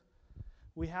observe it.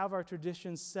 We have our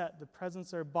traditions set. The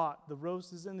presents are bought. The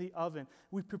roast is in the oven.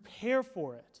 We prepare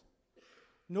for it.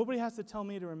 Nobody has to tell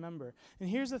me to remember. And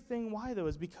here's the thing why, though,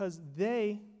 is because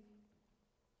they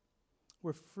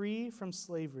were free from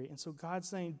slavery. And so God's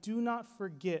saying, do not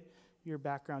forget your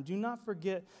background. Do not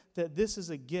forget that this is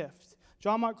a gift.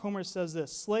 John Mark Comer says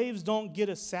this, slaves don't get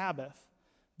a Sabbath.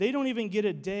 They don't even get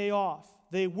a day off.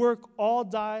 They work all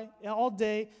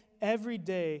day, every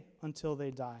day until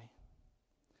they die.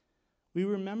 We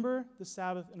remember the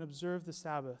Sabbath and observe the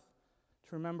Sabbath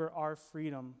to remember our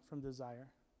freedom from desire.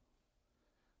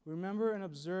 We remember and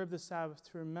observe the Sabbath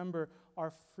to remember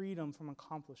our freedom from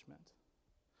accomplishment.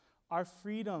 Our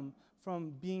freedom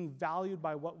from being valued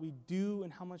by what we do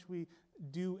and how much we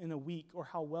do in a week or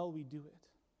how well we do it.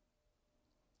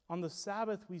 On the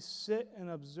Sabbath, we sit and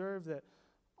observe that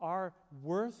our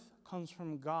worth comes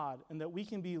from God and that we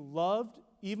can be loved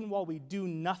even while we do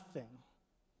nothing.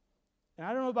 And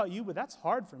I don't know about you, but that's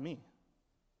hard for me.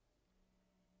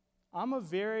 I'm a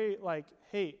very,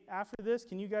 hey, after this,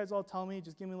 can you guys all tell me,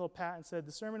 just give me a little pat and said,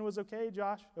 the sermon was okay,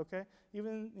 Josh, okay?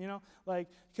 Even,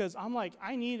 because I'm like,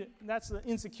 that's the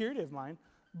insecurity of mine.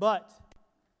 But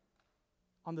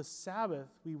on the Sabbath,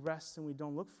 we rest and we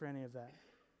don't look for any of that.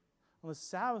 On the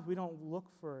Sabbath, we don't look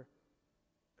for,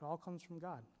 it all comes from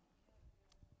God.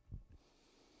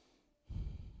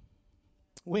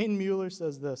 Wayne Mueller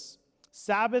says this,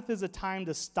 Sabbath is a time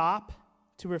to stop,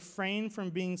 to refrain from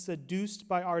being seduced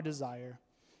by our desire.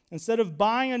 Instead of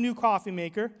buying a new coffee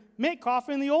maker, make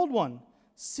coffee in the old one.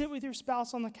 Sit with your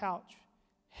spouse on the couch.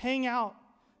 Hang out.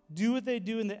 Do what they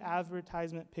do in the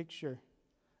advertisement picture.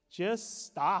 Just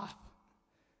stop.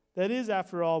 That is,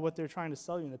 after all, what they're trying to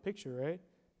sell you in the picture, right?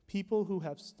 People who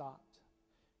have stopped.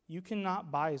 You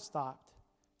cannot buy stopped.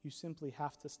 You simply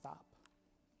have to stop.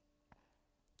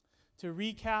 To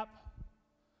recap,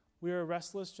 we are a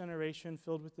restless generation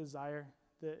filled with desire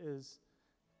that is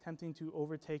tempting to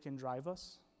overtake and drive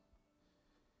us.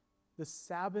 The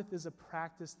Sabbath is a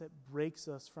practice that breaks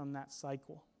us from that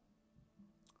cycle.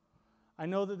 I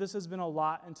know that this has been a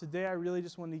lot, and today I really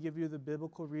just wanted to give you the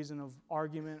biblical reason of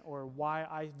argument or why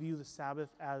I view the Sabbath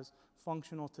as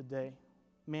functional today,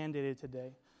 mandated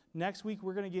today. Next week,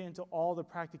 we're going to get into all the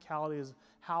practicalities of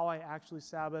how I actually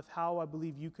Sabbath, how I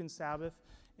believe you can Sabbath,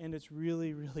 and it's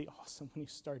really, really awesome when you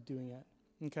start doing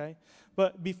it, okay?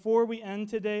 But before we end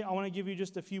today, I want to give you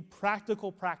just a few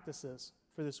practical practices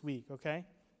for this week, okay?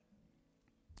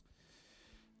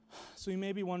 So you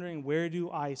may be wondering, where do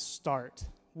I start?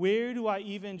 Where do I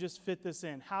even just fit this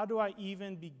in? How do I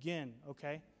even begin,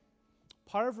 okay?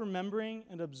 Part of remembering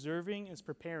and observing is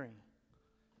preparing.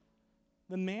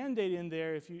 The mandate in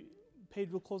there, if you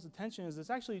paid real close attention, is it's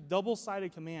actually a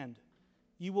double-sided command.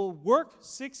 You will work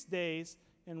 6 days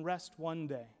and rest 1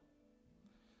 day.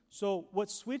 So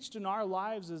what switched in our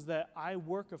lives is that I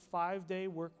work a 5-day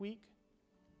work week.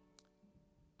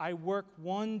 I work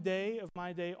 1 day of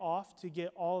my day off to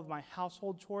get all of my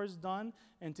household chores done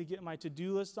and to get my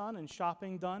to-do list done and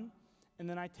shopping done. And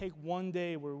then I take 1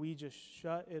 day where we just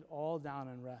shut it all down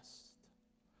and rest.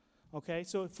 Okay,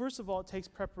 so first of all, it takes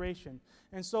preparation.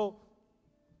 And so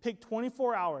pick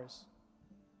 24 hours.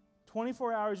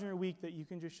 24 hours in your week that you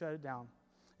can just shut it down.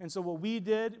 And so what we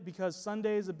did, because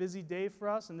Sunday is a busy day for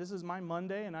us, and this is my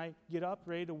Monday, and I get up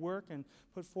ready to work and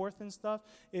put forth and stuff,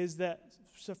 is that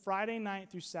so Friday night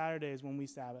through Saturday is when we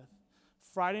Sabbath.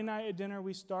 Friday night at dinner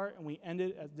we start, and we end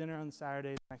it at dinner on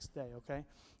Saturday the next day, okay?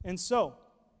 And so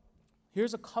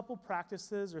here's a couple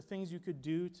practices or things you could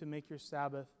do to make your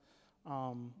Sabbath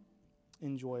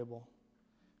enjoyable.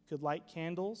 You could light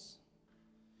candles,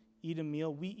 eat a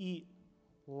meal. We eat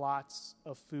lots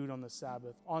of food on the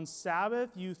Sabbath. On Sabbath,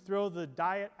 you throw the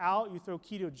diet out, you throw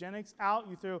ketogenics out,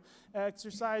 you throw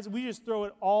exercise. We just throw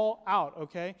it all out,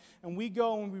 okay? And we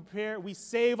go and prepare, we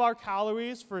save our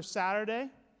calories for Saturday,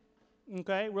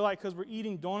 okay? We're like, because we're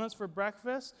eating donuts for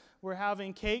breakfast, we're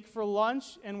having cake for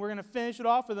lunch, and we're going to finish it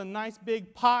off with a nice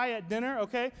big pie at dinner,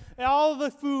 okay? And all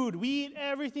the food, we eat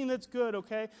everything that's good,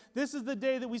 okay? This is the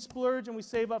day that we splurge and we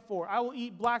save up for. I will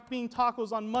eat black bean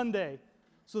tacos on Monday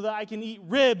so that I can eat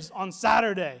ribs on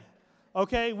Saturday,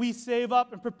 okay? We save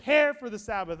up and prepare for the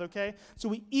Sabbath, okay? So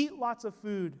we eat lots of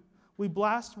food. We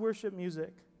blast worship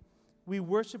music. We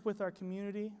worship with our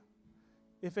community.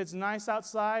 If it's nice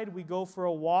outside, we go for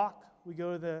a walk. We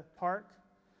go to the park.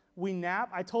 We nap.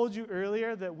 I told you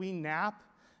earlier that we nap,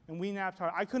 and we napped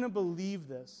hard. I couldn't believe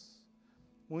this.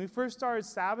 When we first started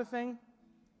Sabbathing,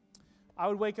 I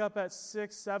would wake up at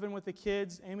 6, 7 with the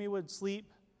kids. Amy would sleep.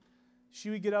 She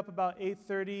would get up about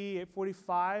 8:30,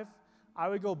 8:45. I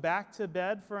would go back to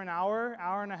bed for an hour,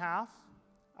 hour and a half.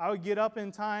 I would get up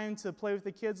in time to play with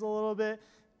the kids a little bit,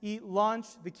 eat lunch.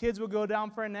 The kids would go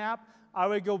down for a nap. I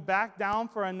would go back down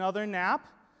for another nap.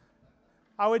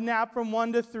 I would nap from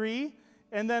 1 to 3,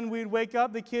 and then we'd wake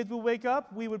up. The kids would wake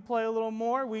up. We would play a little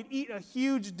more. We'd eat a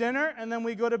huge dinner, and then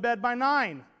we'd go to bed by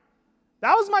 9.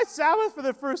 That was my Sabbath for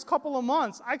the first couple of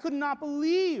months. I could not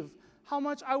believe how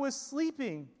much I was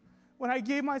sleeping when I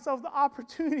gave myself the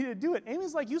opportunity to do it.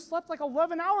 Amy's like, you slept like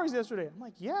 11 hours yesterday. I'm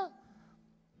like, yeah,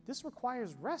 this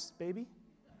requires rest, baby.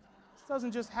 This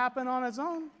doesn't just happen on its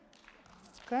own,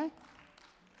 okay?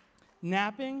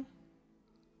 Napping.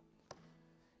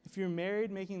 If you're married,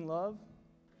 making love.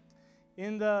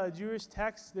 In the Jewish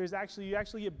text, you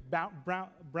actually get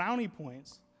brownie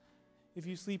points if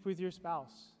you sleep with your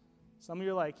spouse. Some of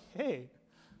you are like, hey,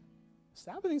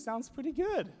 Sabbathing sounds pretty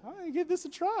good. I'm going to give this a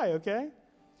try, okay?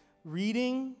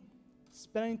 Reading,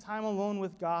 spending time alone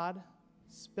with God,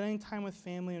 spending time with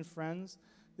family and friends.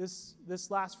 This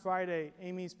last Friday,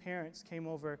 Amy's parents came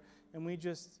over, and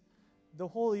the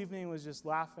whole evening was just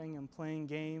laughing and playing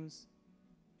games.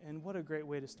 And what a great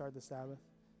way to start the Sabbath.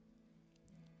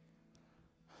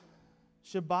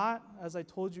 Shabbat, as I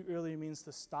told you earlier, means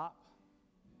to stop,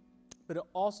 but it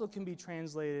also can be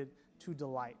translated to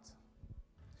delight.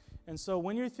 And so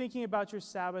when you're thinking about your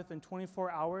Sabbath in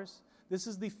 24 hours, this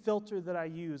is the filter that I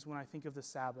use when I think of the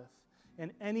Sabbath.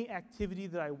 And any activity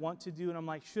that I want to do, and I'm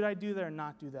like, should I do that or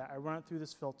not do that? I run it through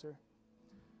this filter.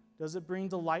 Does it bring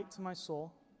delight to my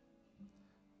soul?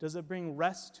 Does it bring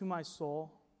rest to my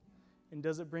soul? And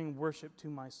does it bring worship to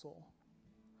my soul?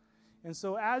 And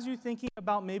so as you're thinking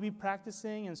about maybe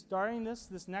practicing and starting this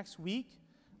next week,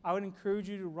 I would encourage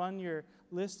you to run your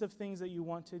list of things that you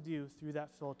want to do through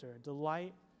that filter.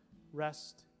 Delight,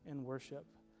 rest, and worship.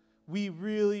 We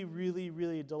really, really,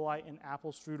 really delight in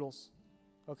apple strudels,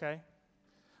 okay?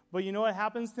 But you know what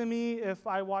happens to me if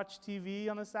I watch TV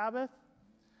on the Sabbath?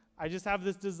 I just have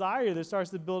this desire that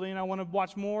starts to build in. I want to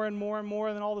watch more and more and more,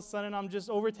 and then all of a sudden I'm just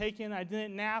overtaken. I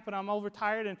didn't nap, and I'm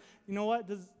overtired. And you know what?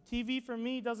 TV for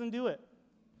me doesn't do it.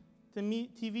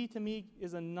 TV to me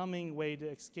is a numbing way to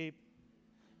escape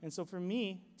And so for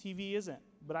me, TV isn't.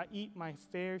 But I eat my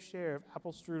fair share of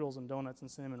apple strudels and donuts and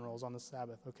cinnamon rolls on the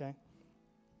Sabbath, okay?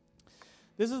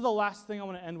 This is the last thing I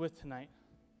want to end with tonight.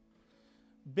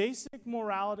 Basic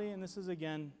morality, and this is,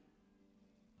 again,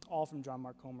 all from John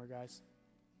Mark Comer, guys.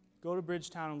 Go to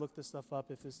Bridgetown and look this stuff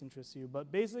up if this interests you.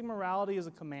 But basic morality is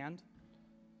a command.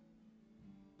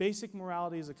 Basic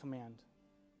morality is a command.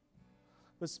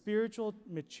 But spiritual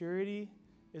maturity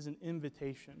is an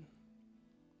invitation.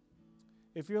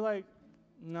 If you're like,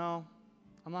 no,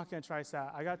 I'm not going to try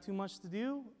that. I got too much to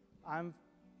do. I'm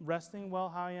resting well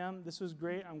how I am. This was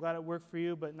great. I'm glad it worked for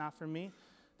you, but not for me.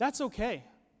 That's okay.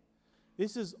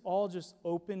 This is all just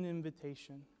open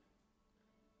invitation.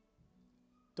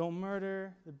 Don't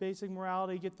murder, the basic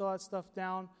morality, get all that stuff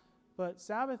down. But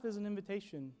Sabbath is an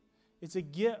invitation. It's a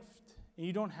gift, and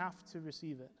you don't have to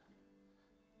receive it.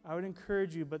 I would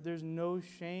encourage you, but there's no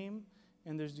shame,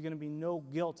 and there's going to be no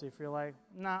guilt if you're like,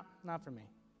 nah, not for me.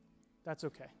 That's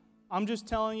okay. I'm just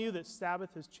telling you that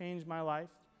Sabbath has changed my life,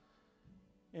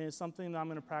 and it's something that I'm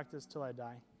going to practice till I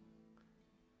die,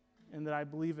 and that I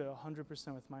believe it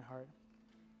 100% with my heart.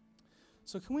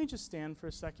 So can we just stand for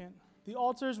a second? The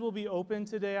altars will be open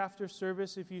today after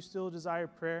service if you still desire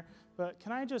prayer, but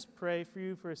can I just pray for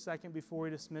you for a second before we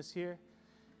dismiss here?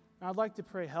 And I'd like to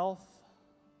pray health.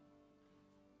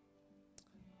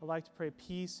 I'd like to pray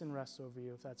peace and rest over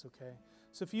you, if that's okay.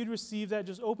 So if you'd receive that,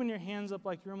 just open your hands up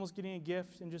like you're almost getting a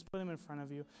gift and just put them in front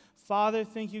of you. Father,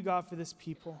 thank you, God, for this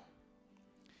people.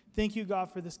 Thank you,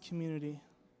 God, for this community.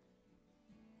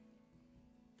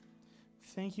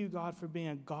 Thank you, God, for being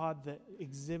a God that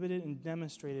exhibited and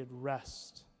demonstrated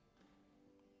rest.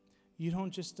 You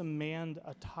don't just demand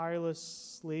a tireless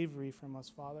slavery from us,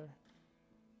 Father.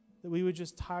 That we would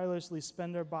just tirelessly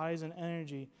spend our bodies and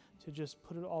energy to just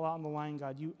put it all out on the line,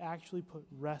 God. You actually put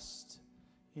rest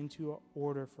into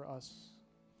order for us.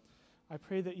 I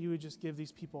pray that you would just give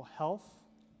these people health.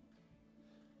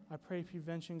 I pray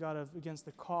prevention, God, against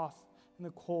the cough and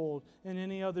the cold and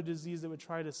any other disease that would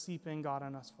try to seep in, God,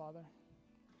 on us, Father.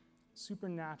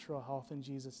 Supernatural health in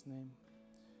Jesus' name.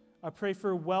 I pray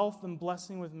for wealth and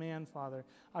blessing with man, Father.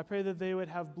 I pray that they would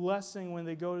have blessing when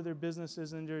they go to their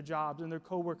businesses and their jobs and their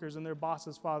coworkers and their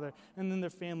bosses, Father, and then their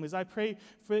families. I pray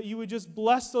for that you would just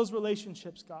bless those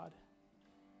relationships, God.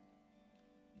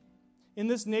 In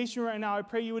this nation right now, I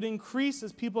pray you would increase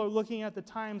as people are looking at the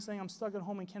time saying, I'm stuck at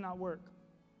home and cannot work.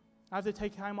 I have to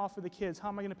take time off for the kids. How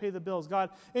am I going to pay the bills? God,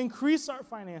 increase our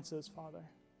finances, Father.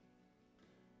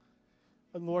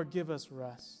 And Lord, give us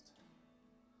rest.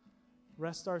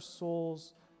 Rest our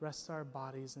souls, rest our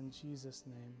bodies in Jesus'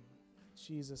 name.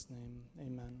 Jesus' name,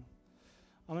 amen.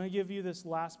 I'm going to give you this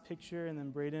last picture, and then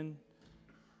Braden,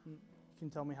 you can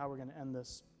tell me how we're going to end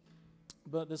this.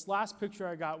 But this last picture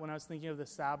I got when I was thinking of the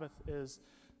Sabbath is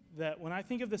that when I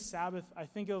think of the Sabbath, I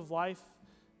think of life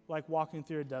like walking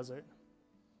through a desert.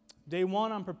 Day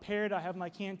one, I'm prepared. I have my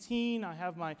canteen. I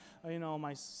have my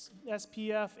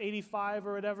SPF 85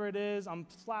 or whatever it is. I'm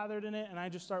slathered in it, and I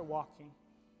just start walking.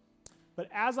 But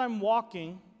as I'm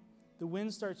walking, the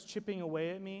wind starts chipping away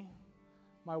at me.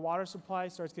 My water supply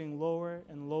starts getting lower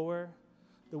and lower.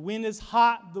 The wind is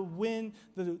hot.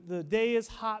 The day is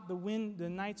hot. The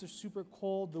nights are super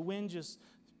cold. The wind just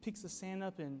picks the sand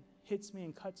up and hits me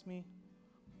and cuts me.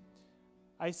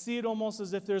 I see it almost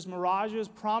as if there's mirages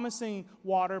promising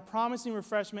water, promising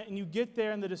refreshment, and you get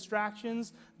there and the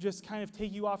distractions just kind of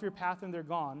take you off your path and they're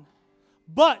gone.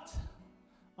 But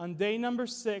on day number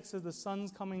 6, as the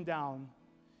sun's coming down,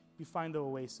 you find the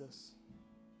oasis.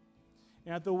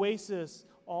 And at the oasis,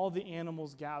 all the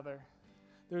animals gather.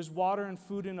 There's water and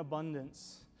food in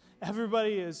abundance.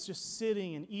 Everybody is just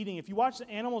sitting and eating. If you watch the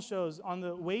animal shows on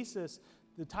the oasis,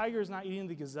 the tiger is not eating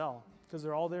the gazelle because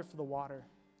they're all there for the water.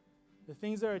 The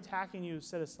things that are attacking you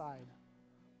set aside.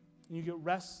 And you get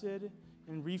rested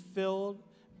and refilled,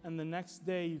 and the next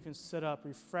day you can sit up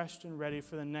refreshed and ready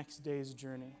for the next day's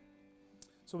journey.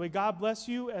 So may God bless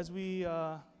you as we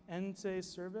end today's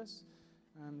service.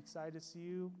 I'm excited to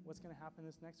see what's going to happen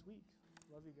this next week.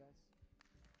 Love you guys.